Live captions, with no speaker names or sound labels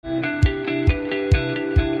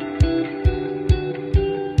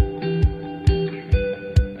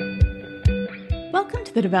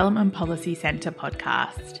to the Development Policy Centre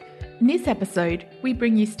podcast. In this episode, we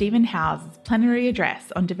bring you Stephen Howes' plenary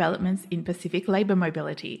address on developments in Pacific labour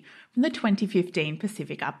mobility from the 2015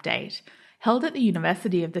 Pacific Update, held at the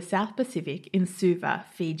University of the South Pacific in Suva,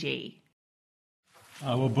 Fiji.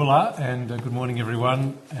 Well, Bula, and good morning,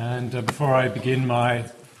 everyone. And before I begin my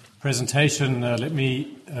presentation, let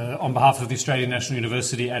me, on behalf of the Australian National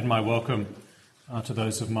University, add my welcome to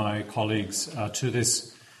those of my colleagues to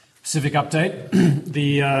this Pacific Update.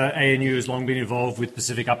 The ANU has long been involved with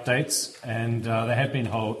Pacific Updates, and they have been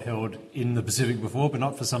held in the Pacific before, but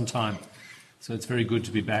not for some time. So it's very good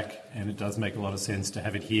to be back, and it does make a lot of sense to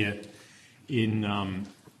have it here in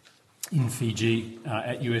Fiji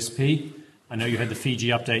at USP. I know you had the Fiji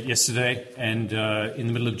Update yesterday, and in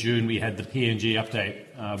the middle of June we had the PNG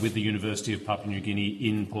Update with the University of Papua New Guinea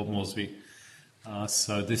in Port Moresby.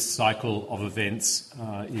 So this cycle of events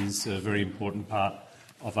is a very important part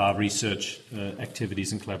of our research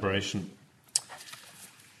activities and collaboration.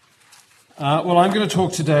 Well, I'm going to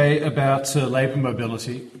talk today about labour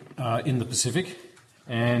mobility in the Pacific,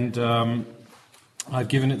 and I've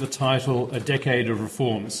given it the title, A Decade of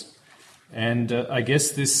Reforms. And I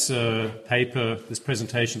guess this this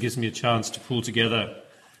presentation gives me a chance to pull together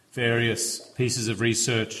various pieces of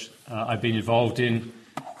research I've been involved in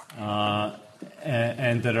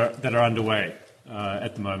and that are underway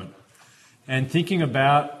at the moment. And thinking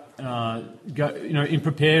about, in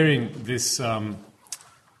preparing this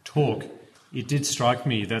talk, it did strike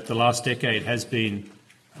me that the last decade has been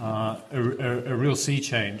a real sea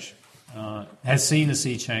change, has seen a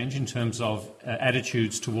sea change in terms of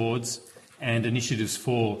attitudes towards and initiatives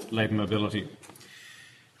for labour mobility.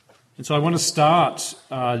 And so I want to start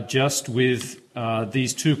just with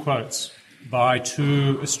these two quotes by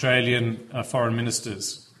two Australian foreign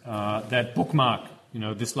ministers that bookmark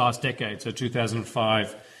this last decade, so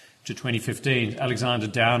 2005 to 2015. Alexander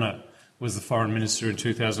Downer was the Foreign Minister in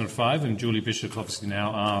 2005, and Julie Bishop, obviously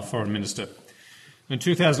now our Foreign Minister. In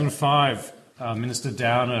 2005, Minister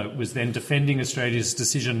Downer was then defending Australia's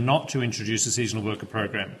decision not to introduce a seasonal worker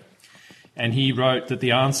program. And he wrote that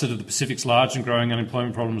the answer to the Pacific's large and growing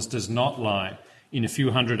unemployment problems does not lie in a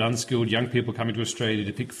few hundred unskilled young people coming to Australia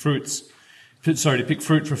to pick fruit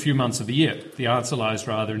for a few months of the year. The answer lies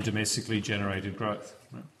rather in domestically generated growth.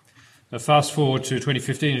 Now, fast forward to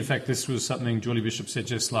 2015. In fact, this was something Julie Bishop said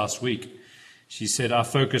just last week. She said, our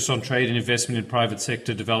focus on trade and investment in private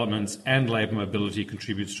sector developments and labour mobility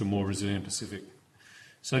contributes to a more resilient Pacific.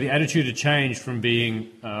 So the attitude had changed from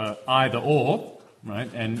being either or,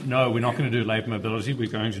 right, and no, we're not going to do labour mobility,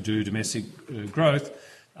 we're going to do domestic growth,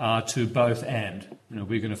 to both and.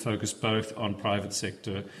 We're going to focus both on private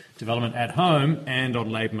sector development at home and on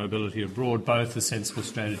labour mobility abroad, both are sensible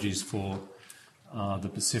strategies for the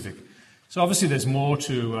Pacific. So obviously there's more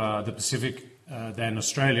to the Pacific than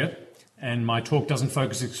Australia, and my talk doesn't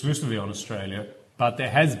focus exclusively on Australia, but there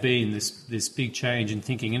has been this big change in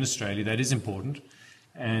thinking in Australia that is important,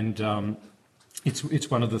 and it's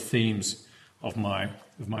one of the themes of my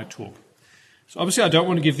talk. So obviously I don't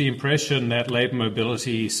want to give the impression that labour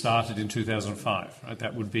mobility started in 2005. Right?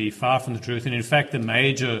 That would be far from the truth. And in fact, the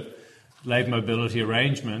major labour mobility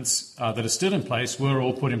arrangements that are still in place were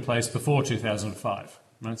all put in place before 2005.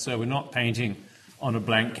 Right? So we're not painting on a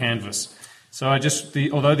blank canvas. So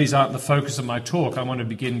although these aren't the focus of my talk, I want to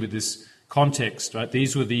begin with this context. Right?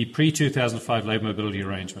 These were the pre-2005 labour mobility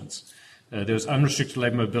arrangements. There was unrestricted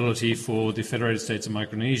labour mobility for the Federated States of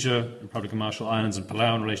Micronesia, Republic of Marshall Islands and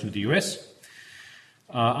Palau in relation to the US.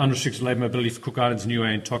 Unrestricted labour mobility for Cook Islands, Niue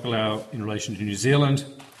and Tokelau in relation to New Zealand.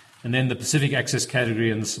 And then the Pacific Access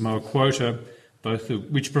Category and the Samoa Quota, both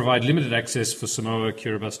of which provide limited access for Samoa,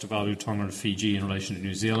 Kiribati, Tuvalu, Tonga and Fiji in relation to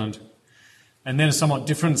New Zealand. And then a somewhat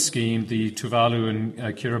different scheme, the Tuvalu and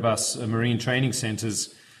Kiribati Marine Training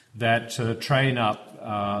Centres that train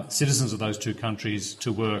up citizens of those two countries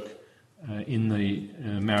to work in the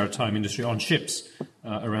maritime industry on ships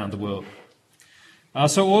around the world.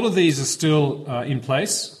 So all of these are still in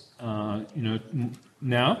place,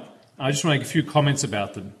 now. I just want to make a few comments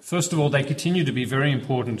about them. First of all, they continue to be very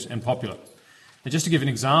important and popular. And just to give an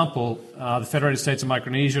example, the Federated States of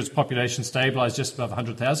Micronesia, its population stabilised just above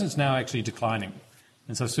 100,000. It's now actually declining.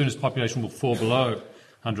 And so soon as population will fall below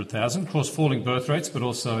 100,000, of course, falling birth rates, but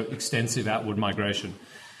also extensive outward migration.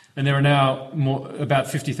 And there are now about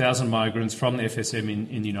 50,000 migrants from the FSM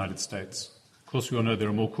in the United States. Of course, we all know there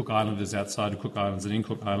are more Cook Islanders outside of Cook Islands than in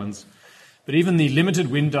Cook Islands. But even the limited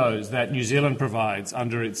windows that New Zealand provides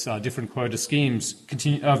under its different quota schemes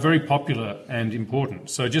are very popular and important.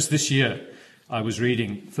 So just this year, I was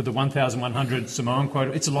reading, for the 1,100 Samoan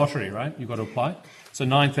quota, it's a lottery, right? You've got to apply. So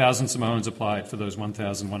 9,000 Samoans applied for those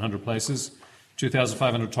 1,100 places.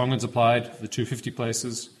 2,500 Tongans applied for the 250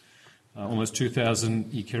 places, almost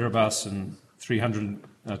 2,000 Kiribati and 300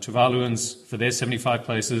 Tuvaluans for their 75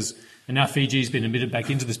 places. And now Fiji's been admitted back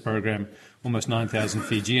into this program. Almost 9,000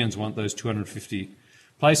 Fijians want those 250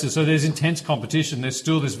 places. So there's intense competition. There's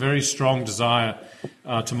still this very strong desire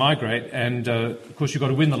to migrate. And, of course, you've got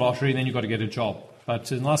to win the lottery and then you've got to get a job.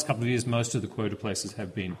 But in the last couple of years, most of the quota places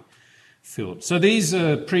have been filled. So these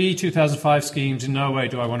pre-2005 schemes, in no way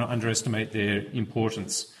do I want to underestimate their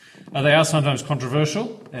importance. They are sometimes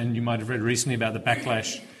controversial, and you might have read recently about the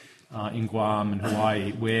backlash in Guam and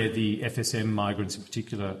Hawaii, where the FSM migrants in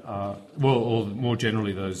particular, or more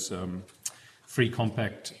generally those free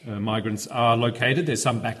compact migrants are located. There's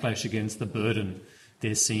some backlash against the burden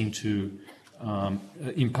they're seen to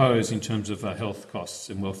impose in terms of health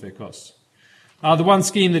costs and welfare costs. The one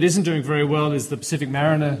scheme that isn't doing very well is the Pacific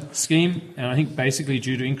Mariner scheme, and I think basically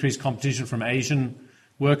due to increased competition from Asian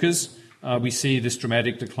workers, we see this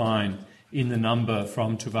dramatic decline in the number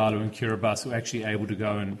from Tuvalu and Kiribati who are actually able to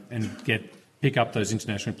go and pick up those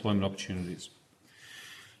international employment opportunities.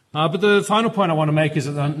 But the final point I want to make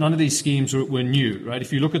is that none of these schemes were new, right?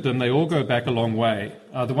 If you look at them, they all go back a long way.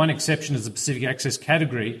 The one exception is the Pacific Access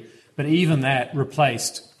category, but even that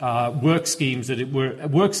replaced work schemes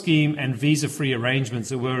work scheme and visa-free arrangements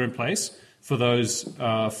that were in place for those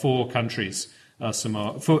four countries,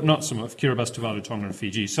 Kiribati, Tuvalu, Tonga, and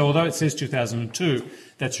Fiji. So although it says 2002,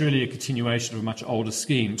 that's really a continuation of a much older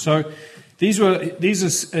scheme. So these are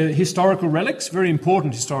historical relics, very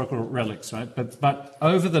important historical relics, right? But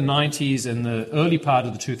over the 90s and the early part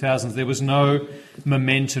of the 2000s, there was no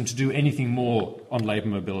momentum to do anything more on labour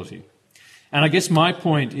mobility. And I guess my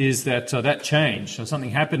point is that that changed. So something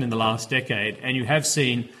happened in the last decade, and you have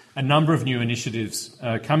seen a number of new initiatives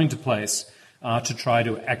come into place to try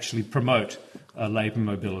to actually promote labour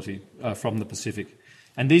mobility from the Pacific.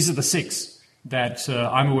 And these are the six that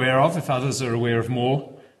I'm aware of. If others are aware of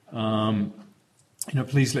more,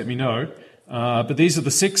 please let me know. But these are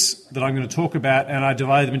the six that I'm going to talk about, and I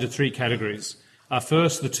divide them into three categories.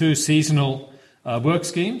 First, the two seasonal work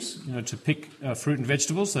schemes, to pick fruit and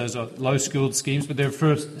vegetables. Those are low-skilled schemes, but they're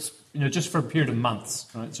just for a period of months,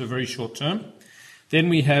 right? So very short term. Then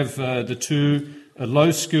we have the two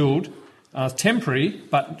low-skilled, temporary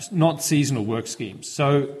but not seasonal work schemes.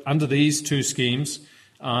 So under these two schemes,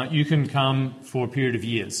 you can come for a period of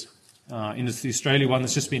years. In the Australia one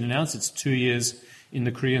that's just been announced, it's 2 years. In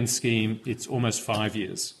the Korean scheme, it's almost 5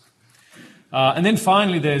 years. And then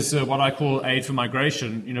finally, there's what I call aid for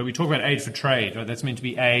migration. We talk about aid for trade. Right? That's meant to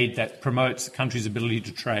be aid that promotes the country's ability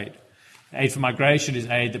to trade. Aid for migration is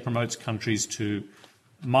aid that promotes countries to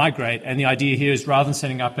migrate. And the idea here is rather than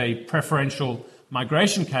setting up a preferential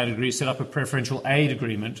migration category, set up a preferential aid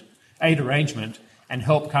arrangement, and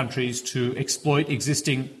help countries to exploit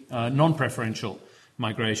existing non-preferential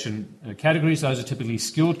migration categories. Those are typically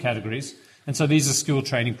skilled categories. And so these are skilled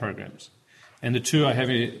training programs. And the two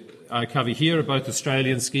I cover here are both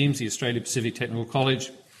Australian schemes, the Australia Pacific Technical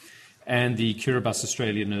College and the Kiribati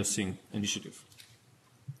Australia Nursing Initiative.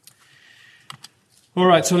 All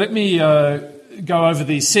right, so let me go over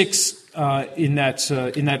these six in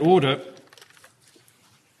that order.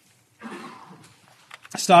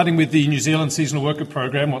 Starting with the New Zealand Seasonal Worker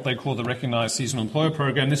Program, what they call the Recognised Seasonal Employer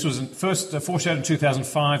Program. This was first foreshadowed in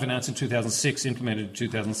 2005, announced in 2006, implemented in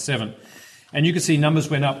 2007. And you can see numbers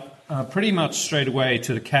went up pretty much straight away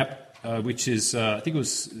to the cap, which is, I think it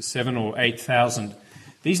was 7,000 or 8,000.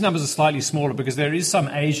 These numbers are slightly smaller because there is some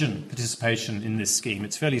Asian participation in this scheme.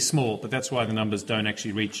 It's fairly small, but that's why the numbers don't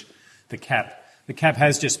actually reach the cap. The cap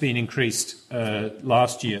has just been increased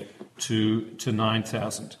last year to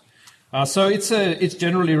 9,000. So it's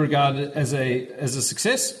generally regarded as a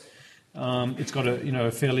success. It's got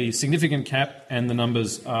a fairly significant cap, and the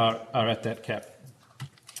numbers are at that cap.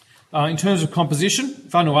 In terms of composition,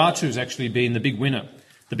 Vanuatu has actually been the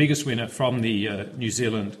biggest winner from the New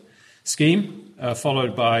Zealand scheme,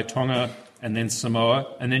 followed by Tonga and then Samoa,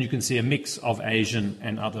 and then you can see a mix of Asian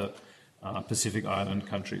and other Pacific Island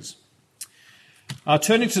countries.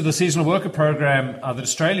 Turning to the seasonal worker program that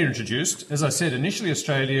Australia introduced, as I said, initially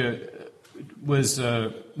Australia was,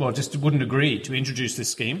 just wouldn't agree to introduce this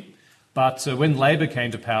scheme, but when Labor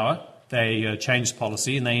came to power, they changed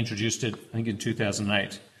policy and they introduced it, I think, in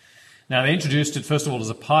 2008. Now, they introduced it, first of all, as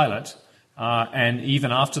a pilot, and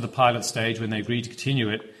even after the pilot stage, when they agreed to continue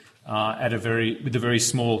it, with a very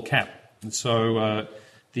small cap. And so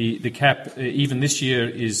the cap, even this year,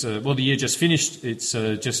 is, the year just finished, it's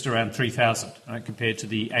just around 3,000, right, compared to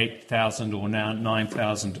the 8,000 or now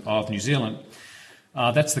 9,000 of New Zealand.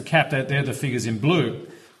 That's the cap. They're the figures in blue.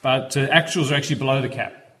 But actuals are actually below the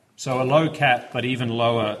cap. So a low cap, but even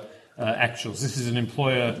lower actuals. This is an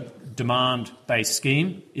employer demand-based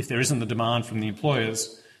scheme. If there isn't the demand from the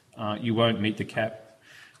employers, you won't meet the cap.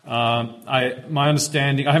 My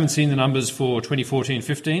understanding, I haven't seen the numbers for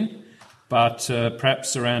 2014-15, but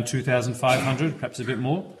perhaps around 2,500, perhaps a bit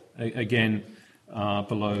more, again,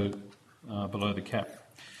 below the cap.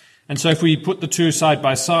 And so if we put the two side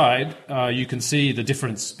by side, you can see the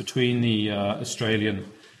difference between the Australian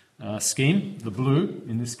scheme, the blue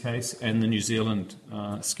in this case, and the New Zealand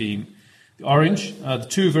scheme, the orange. The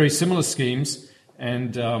two very similar schemes,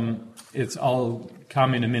 and I'll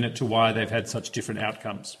come in a minute to why they've had such different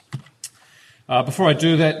outcomes. Before I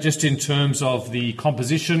do that, just in terms of the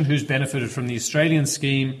composition, who's benefited from the Australian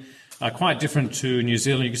scheme, quite different to New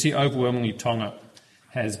Zealand. You can see overwhelmingly Tonga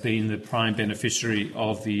has been the prime beneficiary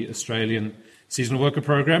of the Australian seasonal worker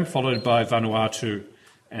program, followed by Vanuatu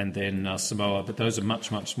and then Samoa, but those are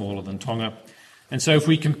much, much smaller than Tonga. And so if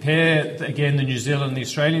we compare, again, the New Zealand and the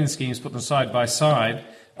Australian schemes, put them side by side,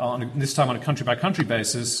 this time on a country-by-country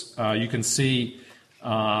basis, you can see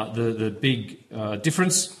the big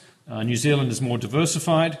difference. New Zealand is more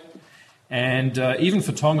diversified, and even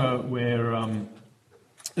for Tonga, where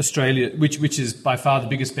Australia, which is by far the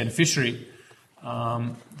biggest beneficiary,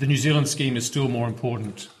 the New Zealand scheme is still more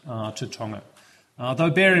important to Tonga. Though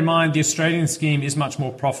bear in mind, the Australian scheme is much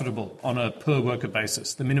more profitable on a per-worker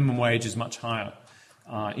basis. The minimum wage is much higher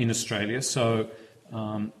in Australia, so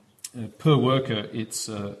per worker it's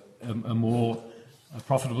a more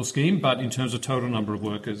profitable scheme, but in terms of total number of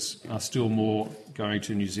workers, still more going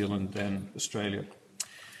to New Zealand than Australia.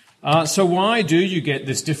 So why do you get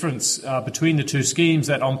this difference between the two schemes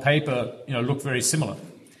that on paper look very similar?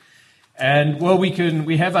 And well,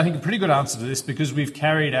 we have, I think, a pretty good answer to this because we've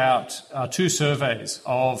carried out two surveys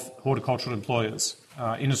of horticultural employers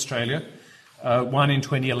in Australia, one in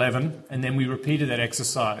 2011, and then we repeated that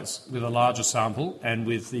exercise with a larger sample and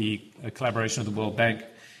with the collaboration of the World Bank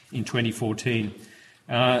in 2014.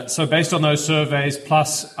 So based on those surveys,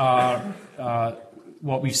 plus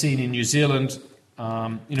what we've seen in New Zealand,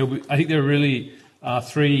 I think there are really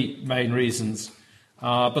three main reasons.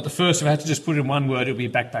 But the first, if I had to just put it in one word, it would be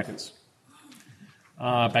backpackers.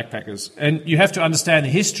 Backpackers. And you have to understand the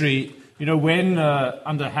history. When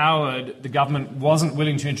under Howard the government wasn't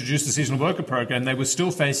willing to introduce the seasonal worker program, they were still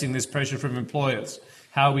facing this pressure from employers.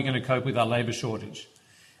 How are we going to cope with our labour shortage?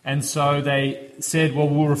 And so they said, well,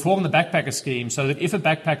 we'll reform the backpacker scheme so that if a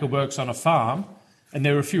backpacker works on a farm, and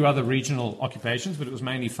there were a few other regional occupations, but it was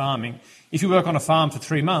mainly farming, if you work on a farm for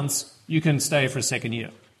 3 months, you can stay for a second year.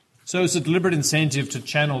 So it's a deliberate incentive to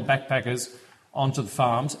channel backpackers onto the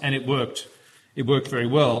farms, and it worked. It worked very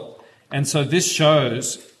well. And so this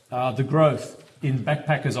shows the growth in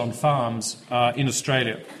backpackers on farms in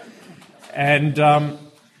Australia. And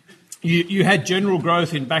you had general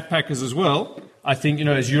growth in backpackers as well. I think,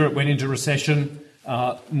 as Europe went into recession,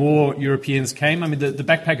 more Europeans came. I mean, the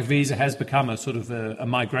backpacker visa has become a sort of a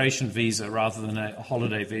migration visa rather than a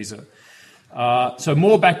holiday visa. So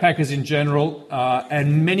more backpackers in general,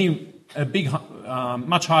 and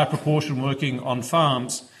much higher proportion working on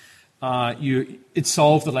farms. It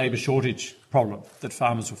solved the labour shortage problem that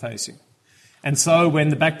farmers were facing. And so when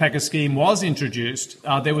the backpacker scheme was introduced,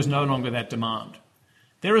 there was no longer that demand.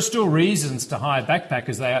 There are still reasons to hire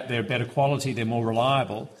backpackers. They're better quality, they're more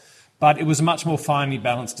reliable, but it was a much more finely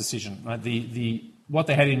balanced decision. Right? What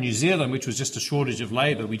they had in New Zealand, which was just a shortage of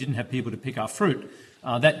labour, we didn't have people to pick our fruit,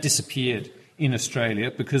 that disappeared in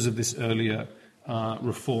Australia because of this earlier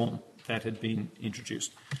reform that had been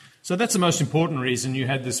introduced. So that's the most important reason. You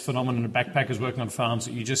had this phenomenon of backpackers working on farms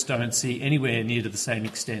that you just don't see anywhere near to the same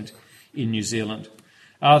extent in New Zealand.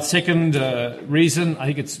 Second reason, I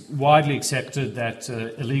think it's widely accepted that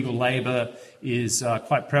illegal labour is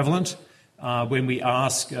quite prevalent. When we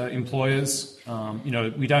ask employers,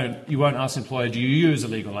 you won't ask an employer, do you use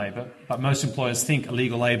illegal labour? But most employers think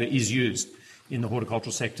illegal labour is used in the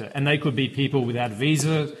horticultural sector. And they could be people without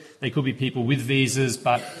visa, they could be people with visas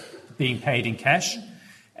but being paid in cash.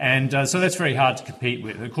 And so that's very hard to compete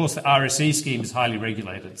with. Of course, the RSE scheme is highly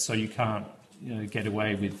regulated, so you can't get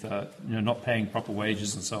away with not paying proper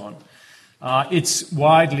wages and so on. It's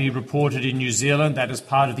widely reported in New Zealand that as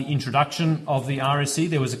part of the introduction of the RSE,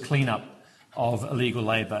 there was a clean-up of illegal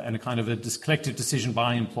labour and a kind of a collective decision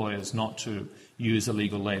by employers not to use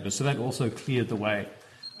illegal labour. So that also cleared the way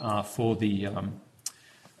for the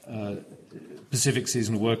Pacific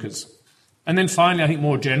seasonal workers. And then finally, I think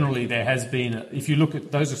more generally, there has been, if you look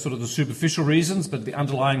at those are sort of the superficial reasons, but the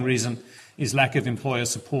underlying reason is lack of employer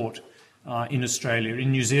support in Australia.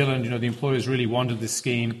 In New Zealand, the employers really wanted this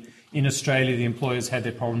scheme. In Australia, the employers had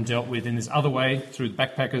their problem dealt with in this other way through the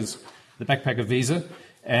backpacker visa.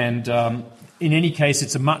 And in any case,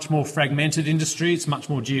 it's a much more fragmented industry. It's much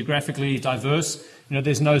more geographically diverse.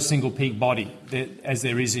 There's no single peak body as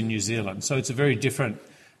there is in New Zealand. So it's a very different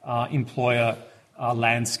employer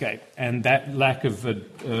landscape. And that lack of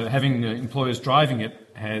having employers driving it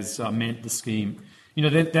has meant the scheme.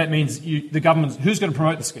 That means the government, who's going to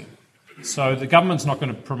promote the scheme? So the government's not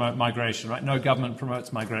going to promote migration, right? No government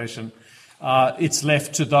promotes migration. It's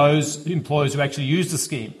left to those employers who actually use the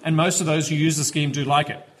scheme. And most of those who use the scheme do like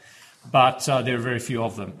it. But there are very few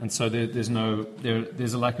of them. And so there's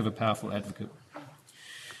a lack of a powerful advocate.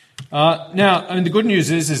 The good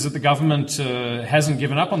news is that the government hasn't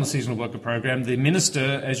given up on the seasonal worker program. The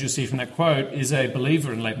minister, as you see from that quote, is a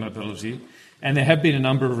believer in labour mobility, and there have been a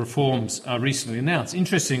number of reforms recently announced.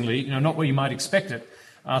 Interestingly, not where you might expect it,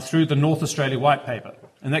 through the North Australia White Paper.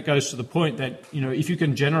 And that goes to the point that, if you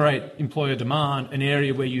can generate employer demand, an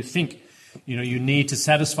area where you think, you need to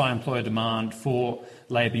satisfy employer demand for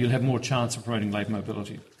labour, you'll have more chance of promoting labour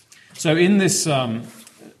mobility. So in this...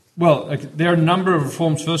 there are a number of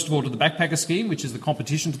reforms, first of all, to the backpacker scheme, which is the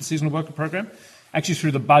competition to the seasonal worker program. Actually,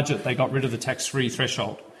 through the budget, they got rid of the tax-free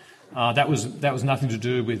threshold. That was nothing to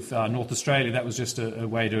do with North Australia. That was just a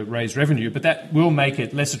way to raise revenue. But that will make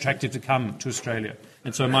it less attractive to come to Australia.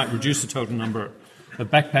 And so it might reduce the total number of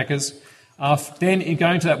backpackers. Then, in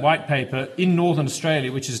going to that white paper, in Northern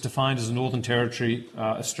Australia, which is defined as the Northern Territory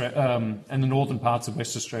and the northern parts of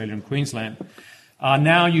West Australia and Queensland,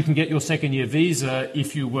 now you can get your second-year visa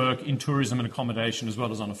if you work in tourism and accommodation as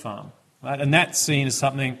well as on a farm. Right? And that's seen as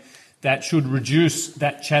something that should reduce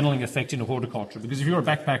that channeling effect into horticulture. Because if you're a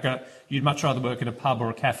backpacker, you'd much rather work in a pub or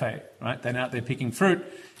a cafe, right, than out there picking fruit.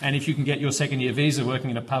 And if you can get your second-year visa working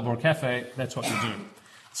in a pub or a cafe, that's what you do.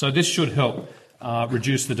 So this should help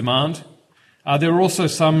reduce the demand. There are also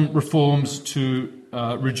some reforms to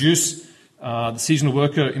reduce the seasonal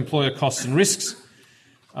worker employer costs and risks.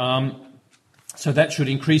 So that should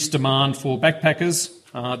increase demand for backpackers.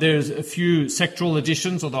 There's a few sectoral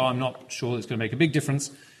additions, although I'm not sure it's going to make a big difference.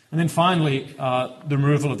 And then finally, the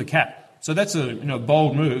removal of the cap. So that's a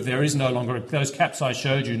bold move. There is no longer, those caps I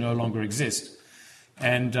showed you no longer exist.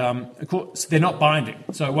 And of course, they're not binding,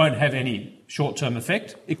 so it won't have any short-term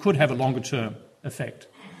effect. It could have a longer-term effect.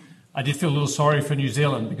 I did feel a little sorry for New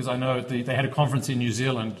Zealand because I know they had a conference in New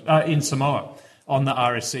Zealand, in Samoa, on the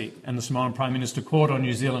RSC, and the Samoan Prime Minister called on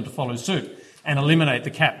New Zealand to follow suit and eliminate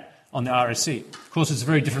the cap on the RSC. Of course, it's a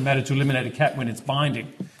very different matter to eliminate a cap when it's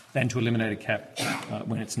binding than to eliminate a cap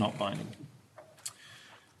when it's not binding.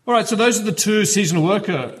 All right, so those are the two seasonal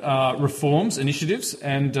worker reforms initiatives,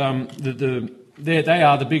 and they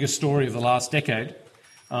are the biggest story of the last decade,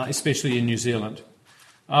 especially in New Zealand.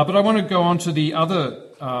 But I want to go on to the other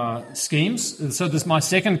schemes. So my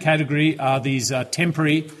second category are these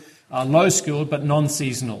temporary, low-skilled but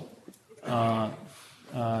non-seasonal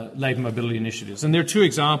labour mobility initiatives. And there are two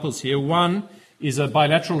examples here. One is a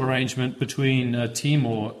bilateral arrangement between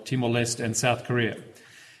Timor-Leste and South Korea.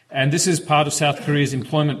 And this is part of South Korea's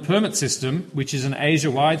employment permit system, which is an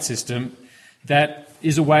Asia-wide system that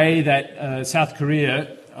is a way that South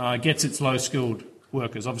Korea gets its low-skilled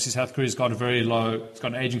workers. Obviously, South Korea's got it's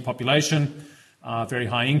got an ageing population, very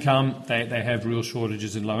high income. They have real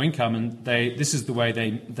shortages in low income, and this is the way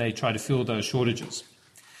they try to fill those shortages.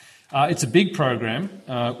 It's a big program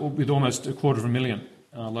with almost 250,000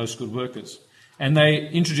 low-skilled workers. And they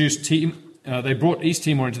introduced they brought East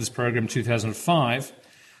Timor into this program in 2005,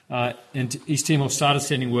 and East Timor started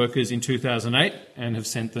sending workers in 2008 and have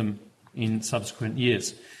sent them in subsequent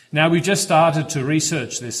years. Now, we've just started to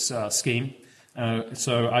research this scheme,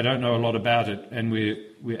 so I don't know a lot about it, and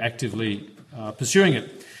we're actively pursuing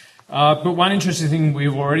it. But one interesting thing we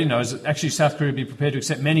already know is that actually South Korea would be prepared to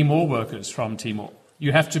accept many more workers from Timor.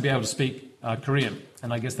 You have to be able to speak Korean,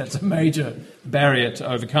 and I guess that's a major barrier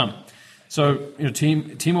to overcome. So,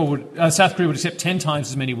 South Korea would accept 10 times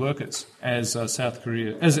as many workers as South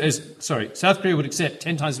Korea. South Korea would accept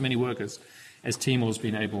 10 times as many workers as Timor's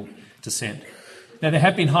been able to send. Now, there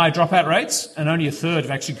have been high dropout rates, and only a third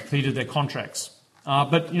have actually completed their contracts.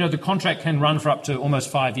 But the contract can run for up to almost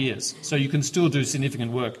 5 years, so you can still do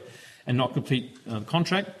significant work and not complete the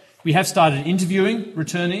contract. We have started interviewing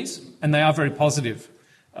returnees, and they are very positive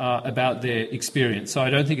about their experience. So I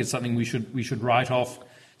don't think it's something we should write off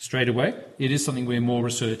straight away. It is something where more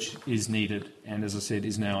research is needed, and as I said,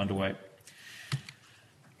 is now underway.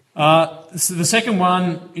 So the second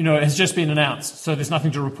one, has just been announced, so there's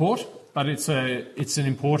nothing to report, but it's an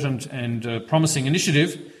important and promising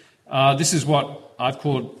initiative. This is what I've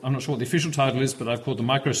called, I'm not sure what the official title is, but I've called the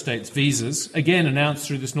microstates visas, again announced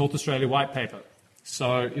through this North Australia White Paper.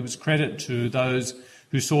 So it was credit to those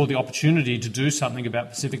who saw the opportunity to do something about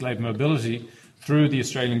Pacific labour mobility through the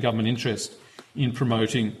Australian government interest in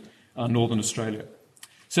promoting Northern Australia.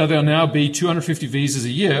 So there'll now be 250 visas a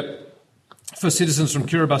year for citizens from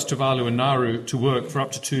Kiribati, Tuvalu and Nauru to work for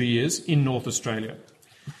up to 2 years in North Australia.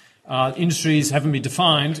 Industries haven't been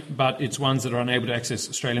defined, but it's ones that are unable to access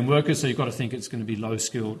Australian workers, so you've got to think it's going to be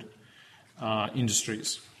low-skilled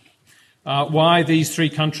industries. Why these three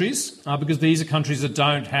countries? Because these are countries that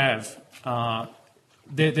don't have,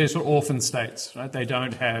 they're sort of orphan states, right? They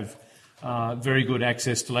don't have very good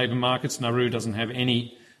access to labour markets. Nauru doesn't have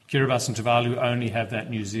any. Kiribati and Tuvalu only have that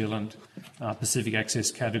New Zealand Pacific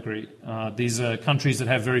Access category. These are countries that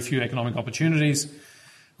have very few economic opportunities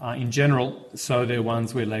in general, so they're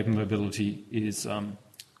ones where labour mobility is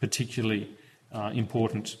particularly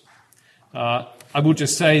important. I will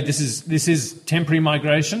just say this is temporary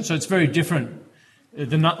migration, so it's very different.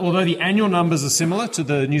 Although the annual numbers are similar to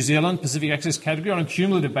the New Zealand Pacific Access category, on a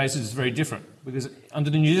cumulative basis it's very different, because under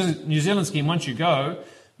the New Zealand scheme, once you go,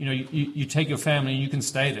 you take your family and you can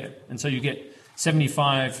stay there, and so you get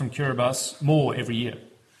 75 from Kiribati more every year.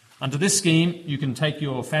 Under this scheme, you can take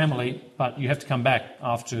your family, but you have to come back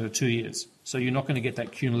after 2 years. So you're not going to get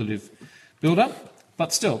that cumulative build-up.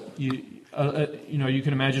 But still, you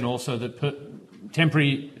can imagine also that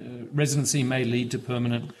temporary residency may lead to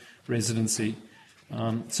permanent residency.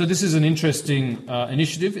 So this is an interesting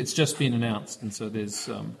initiative. It's just been announced, and so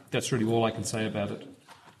that's really all I can say about it.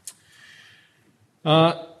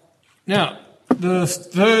 Now, the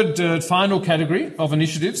third final category of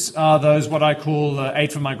initiatives are those what I call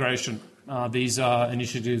aid for migration. These are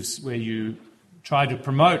initiatives where you try to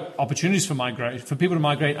promote opportunities for people to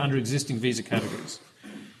migrate under existing visa categories.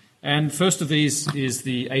 And first of these is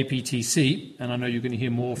the APTC, and I know you're going to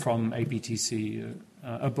hear more from APTC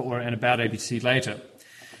and about APTC later.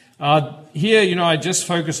 Here, I just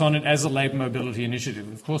focus on it as a labour mobility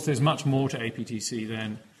initiative. Of course, there's much more to APTC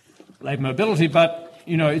than labour mobility, but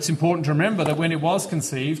it's important to remember that when it was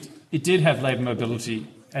conceived, it did have labour mobility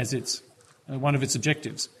as one of its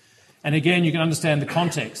objectives. And again, you can understand the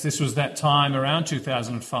context. This was that time around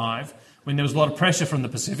 2005 when there was a lot of pressure from the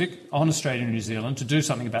Pacific on Australia and New Zealand to do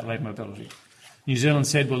something about labour mobility. New Zealand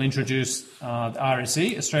said, we'll introduce the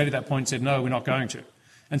RSE. Australia at that point said, no, we're not going to.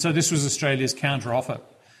 And so this was Australia's counter-offer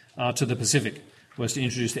to the Pacific, was to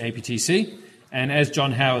introduce the APTC. And as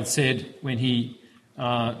John Howard said when he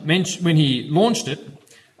launched it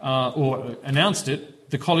or announced it,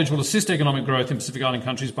 the college will assist economic growth in Pacific Island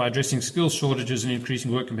countries by addressing skills shortages and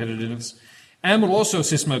increasing work competitiveness, and will also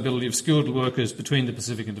assist mobility of skilled workers between the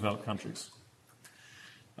Pacific and developed countries.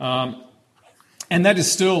 And that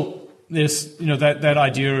is still that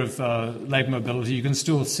idea of labour mobility you can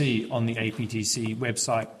still see on the APTC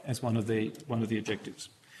website as one of the objectives.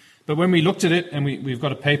 But when we looked at it, and we've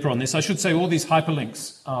got a paper on this, I should say all these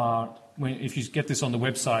hyperlinks are, if you get this on the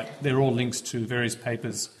website, they're all links to various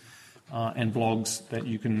papers and blogs that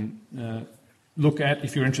you can look at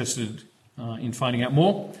if you're interested in finding out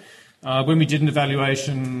more. When we did an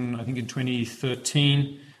evaluation, I think in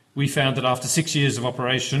 2013, we found that after 6 years of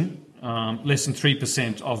operation, less than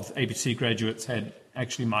 3% of APTC graduates had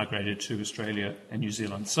actually migrated to Australia and New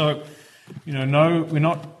Zealand. So, no, we're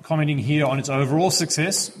not commenting here on its overall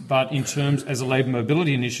success, but in terms as a labour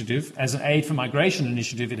mobility initiative, as an aid for migration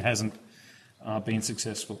initiative, it hasn't been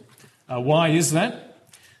successful. Why is that?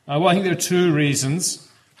 Well, I think there are two reasons.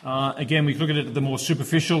 Again, we look at it at the more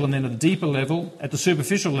superficial and then at the deeper level. At the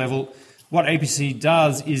superficial level, what APTC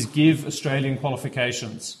does is give Australian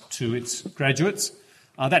qualifications to its graduates.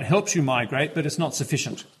 That helps you migrate, but it's not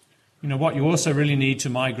sufficient. What you also really need to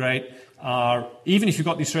migrate are, even if you've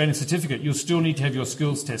got the Australian certificate, you'll still need to have your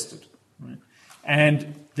skills tested. Right?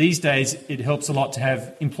 And these days, it helps a lot to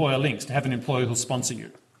have employer links, to have an employer who'll sponsor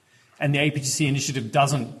you. And the APTC initiative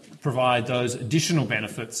doesn't provide those additional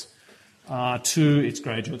benefits to its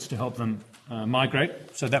graduates to help them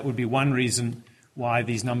migrate. So that would be one reason why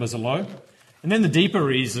these numbers are low. And then the deeper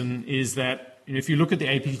reason is that if you look at the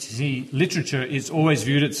APTC literature, it's always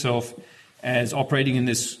viewed itself as operating in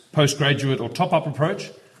this postgraduate or top-up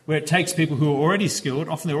approach, where it takes people who are already skilled,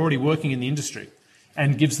 often they're already working in the industry,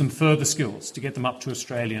 and gives them further skills to get them up to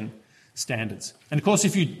Australian standards. And of course,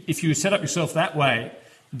 if you set up yourself that way,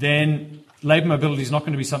 then labour mobility is not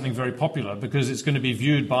going to be something very popular, because it's going to be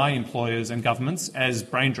viewed by employers and governments as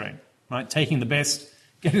brain drain, right? Taking the best,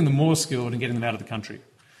 getting them more skilled and getting them out of the country.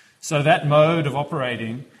 So that mode of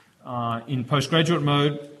operating in postgraduate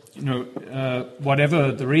mode,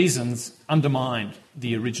 whatever the reasons, undermined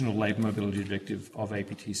the original labour mobility objective of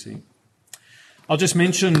APTC. I'll just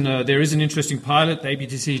mention there is an interesting pilot the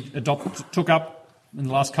APTC took up in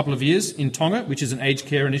the last couple of years in Tonga, which is an aged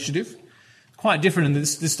care initiative. quite different, and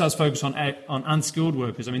this does focus on unskilled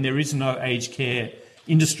workers. I mean, there is no aged care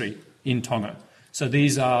industry in Tonga. So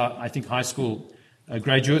these are, I think, high school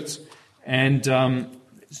graduates. And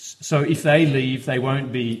so if they leave, they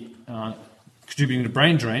won't be contributing to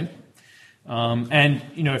brain drain. And,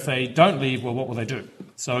 if they don't leave, well, what will they do?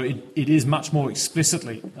 So it is much more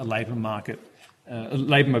explicitly a labour market, a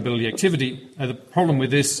labour mobility activity. The problem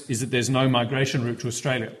with this is that there's no migration route to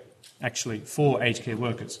Australia, actually, for aged care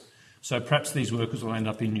workers. So perhaps these workers will end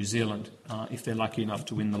up in New Zealand if they're lucky enough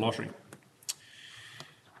to win the lottery.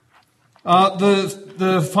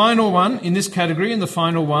 The final one in this category, and the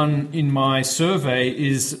final one in my survey,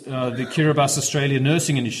 is the Kiribati Australia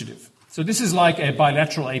Nursing Initiative. So this is like a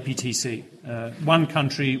bilateral APTC, one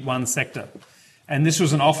country, one sector. And this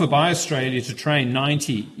was an offer by Australia to train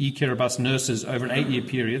 90 e-Kiribati nurses over an 8-year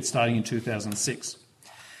period starting in 2006.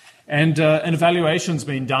 And an evaluation's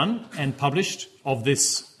been done and published of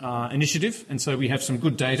this initiative, and so we have some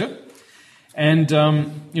good data. And,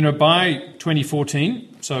 by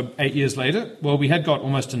 2014, so 8 years later, well, we had got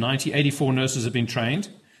almost to 90. 84 nurses had been trained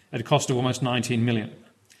at a cost of almost 19 million.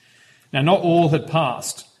 Now, not all had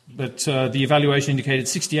passed, but the evaluation indicated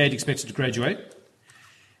 68 expected to graduate.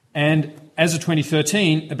 And as of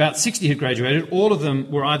 2013, about 60 had graduated. All of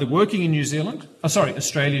them were either working in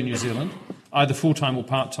Australia and New Zealand, either full-time or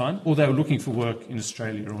part-time, or they were looking for work in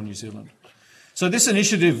Australia or New Zealand. So this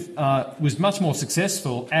initiative was much more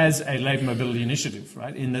successful as a labour mobility initiative,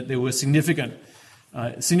 right, in that there were significant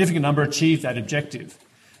number achieved that objective.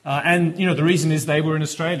 And, the reason is they were in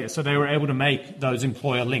Australia, so they were able to make those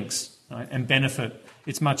employer links, right, and benefit.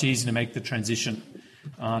 It's much easier to make the transition,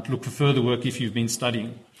 to look for further work if you've been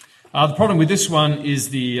studying. The problem with this one is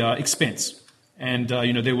the expense. And,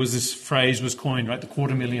 there was this phrase was coined, right, the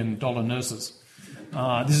 $250,000 nurses.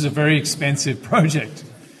 This is a very expensive project.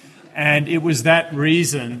 And it was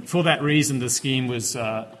for that reason, the scheme was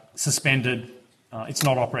suspended. It's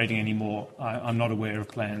not operating anymore. I'm not aware of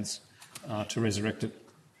plans to resurrect it.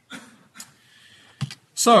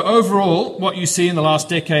 So overall, what you see in the last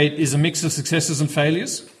decade is a mix of successes and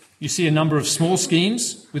failures. You see a number of small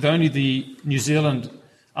schemes, with only the New Zealand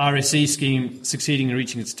RSE scheme succeeding in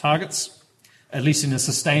reaching its targets, at least in a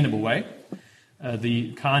sustainable way.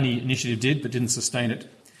 The Carney initiative did, but didn't sustain it.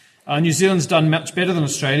 New Zealand's done much better than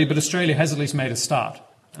Australia, but Australia has at least made a start.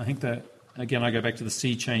 I think that, again, I go back to the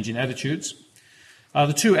sea change in attitudes.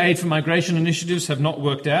 The two Aid for Migration initiatives have not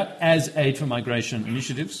worked out as Aid for Migration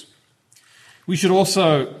initiatives. We should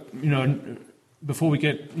also, before we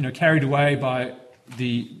get carried away by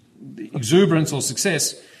the exuberance or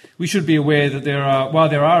success, we should be aware that while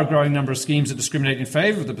there are a growing number of schemes that discriminate in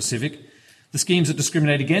favour of the Pacific, the schemes that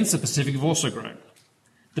discriminate against the Pacific have also grown.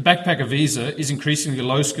 The backpacker visa is increasingly a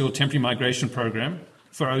low-skilled temporary migration program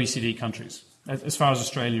for OECD countries, as far as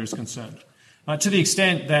Australia is concerned. To the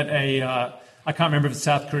extent that I can't remember if it's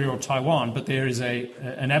South Korea or Taiwan, but there is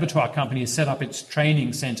an abattoir company has set up its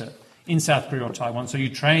training centre in South Korea or Taiwan. So you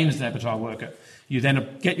train as an abattoir worker. You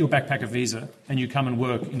then get your backpacker visa and you come and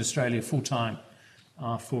work in Australia full-time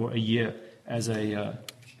for a year as a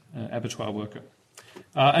abattoir worker.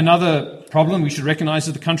 Another problem we should recognise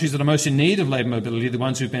is the countries that are most in need of labour mobility are the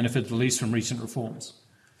ones who benefit the least from recent reforms.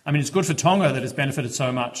 I mean, it's good for Tonga that it's benefited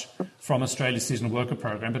so much from Australia's seasonal worker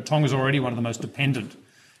program, but Tonga is already one of the most dependent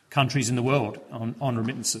countries in the world on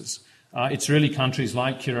remittances. It's really countries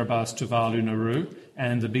like Kiribati, Tuvalu, Nauru,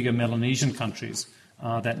 and the bigger Melanesian countries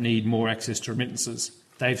that need more access to remittances.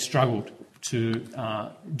 They've struggled to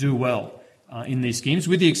do well in these schemes,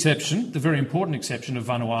 with the exception, the very important exception of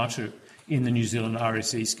Vanuatu in the New Zealand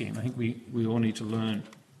RSE scheme. I think we all need to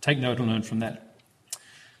take note and learn from that.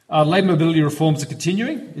 Labour mobility reforms are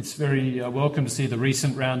continuing. It's very welcome to see the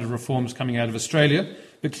recent round of reforms coming out of Australia,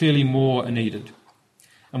 but clearly more are needed.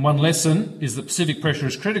 And one lesson is that Pacific pressure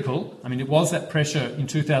is critical. I mean, it was that pressure in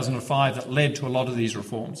 2005 that led to a lot of these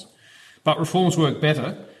reforms. But reforms work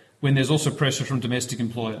better when there's also pressure from domestic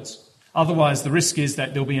employers. Otherwise, the risk is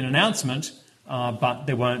that there'll be an announcement, but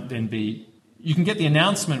there won't then be... You can get the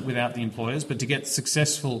announcement without the employers, but to get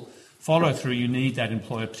successful follow-through, you need that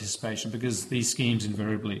employer participation because these schemes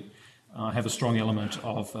invariably have a strong element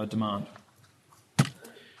of demand.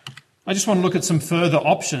 I just want to look at some further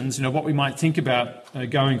options, what we might think about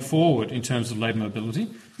going forward in terms of labour mobility.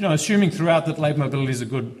 Assuming throughout that labour mobility is a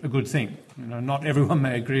good thing. Not everyone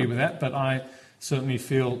may agree with that, but I certainly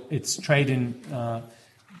feel it's trade in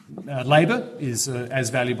labour is as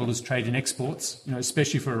valuable as trade in exports,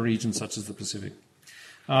 especially for a region such as the Pacific.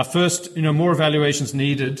 First, more evaluations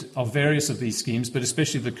needed of various of these schemes, but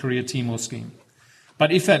especially the Korea Timor scheme.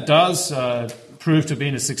 But if that does prove to have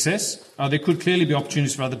been a success, there could clearly be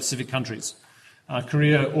opportunities for other Pacific countries.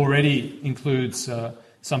 Korea already includes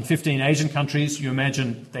some 15 Asian countries. You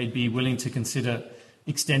imagine they'd be willing to consider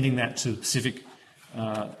extending that to Pacific,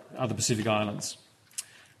 other Pacific islands.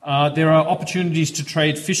 There are opportunities to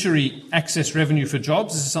trade fishery access revenue for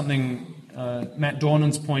jobs. This is something Matt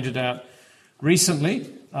Dornan's pointed out recently.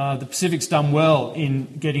 The Pacific's done well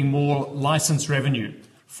in getting more licence revenue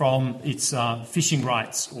from its fishing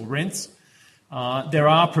rights or rents. There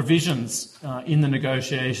are provisions in the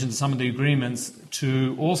negotiations, some of the agreements,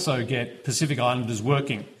 to also get Pacific Islanders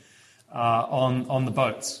working on the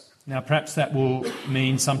boats. Now, perhaps that will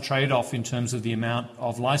mean some trade-off in terms of the amount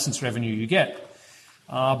of licence revenue you get.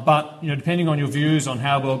 But depending on your views on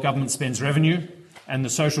how well government spends revenue and the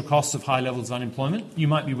social costs of high levels of unemployment, you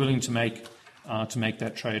might be willing to make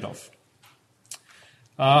that trade-off.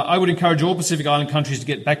 I would encourage all Pacific Island countries to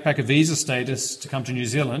get backpacker visa status to come to New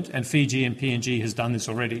Zealand, and Fiji and PNG has done this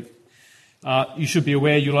already. You should be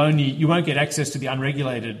aware you won't get access to the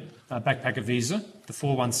unregulated backpacker visa, the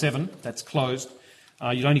 417, that's closed.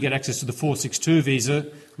 You'll only get access to the 462 visa,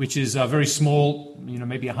 which is very small,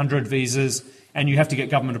 maybe 100 visas, and you have to get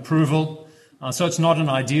government approval. So it's not an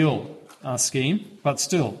ideal scheme, but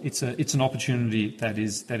still, it's an opportunity that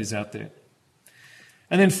is out there.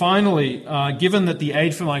 And then finally, given that the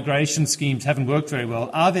aid for migration schemes haven't worked very well,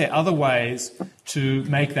 are there other ways to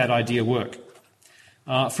make that idea work?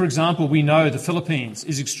 For example, we know the Philippines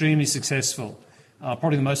is extremely successful,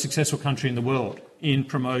 probably the most successful country in the world, in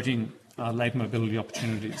promoting labour mobility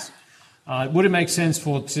opportunities. Would it make sense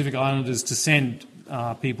for Pacific Islanders to send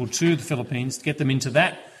people to the Philippines, to get them into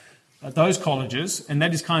those colleges, and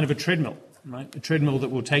that is kind of a treadmill, right? A treadmill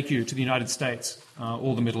that will take you to the United States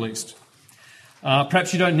or the Middle East.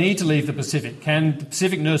 Perhaps you don't need to leave the Pacific. Can the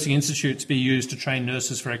Pacific Nursing Institutes be used to train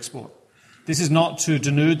nurses for export? This is not to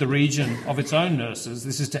denude the region of its own nurses.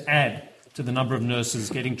 This is to add to the number of nurses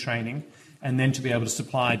getting training and then to be able to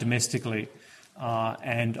supply domestically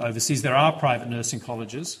and overseas. There are private nursing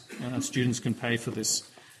colleges. Students can pay for this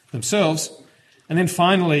themselves. And then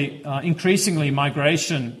finally, increasingly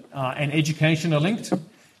migration and education are linked.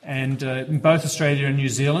 And in both Australia and New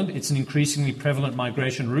Zealand, it's an increasingly prevalent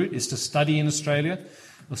migration route, is to study in Australia,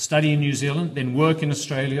 or study in New Zealand, then work in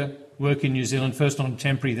Australia, work in New Zealand, first on a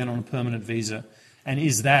temporary, then on a permanent visa. And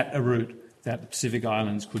is that a route that the Pacific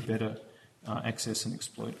Islands could better access and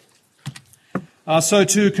exploit? So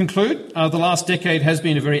to conclude, the last decade has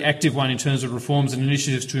been a very active one in terms of reforms and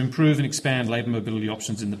initiatives to improve and expand labour mobility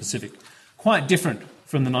options in the Pacific. Quite different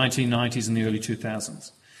from the 1990s and the early 2000s.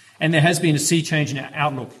 And there has been a sea change in our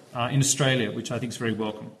outlook in Australia, which I think is very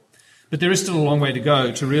welcome. But there is still a long way to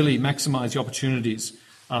go to really maximise the opportunities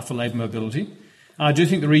for labour mobility. I do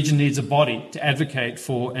think the region needs a body to advocate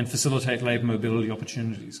for and facilitate labour mobility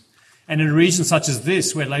opportunities. And in a region such as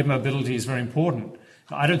this, where labour mobility is very important,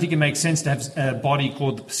 I don't think it makes sense to have a body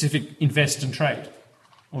called the Pacific Invest and Trade.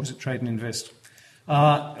 Or is it Trade and Invest?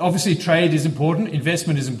 Obviously, trade is important,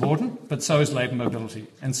 investment is important, but so is labour mobility.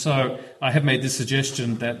 And so I have made this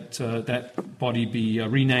suggestion that that body be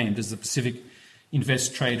renamed as the Pacific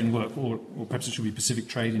Invest, Trade and Work, or perhaps it should be Pacific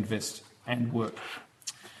Trade, Invest and Work.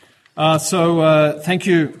 So thank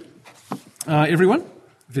you, everyone.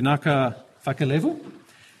 Vinaka Whakalevu.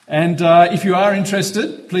 And if you are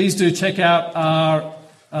interested, please do check out our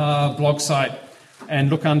blog site and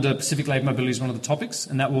look under Pacific Labour Mobility as one of the topics,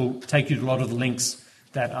 and that will take you to a lot of the links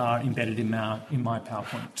that are embedded in my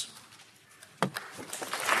PowerPoint.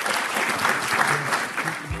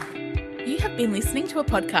 You have been listening to a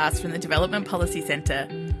podcast from the Development Policy Centre.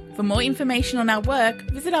 For more information on our work,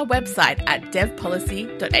 visit our website at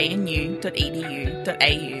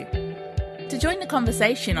devpolicy.anu.edu.au. To join the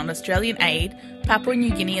conversation on Australian aid, Papua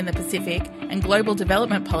New Guinea and the Pacific, and global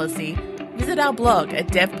development policy, visit our blog at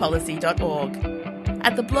devpolicy.org.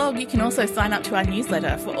 At the blog, you can also sign up to our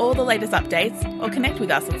newsletter for all the latest updates or connect with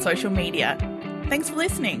us on social media. Thanks for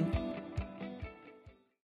listening.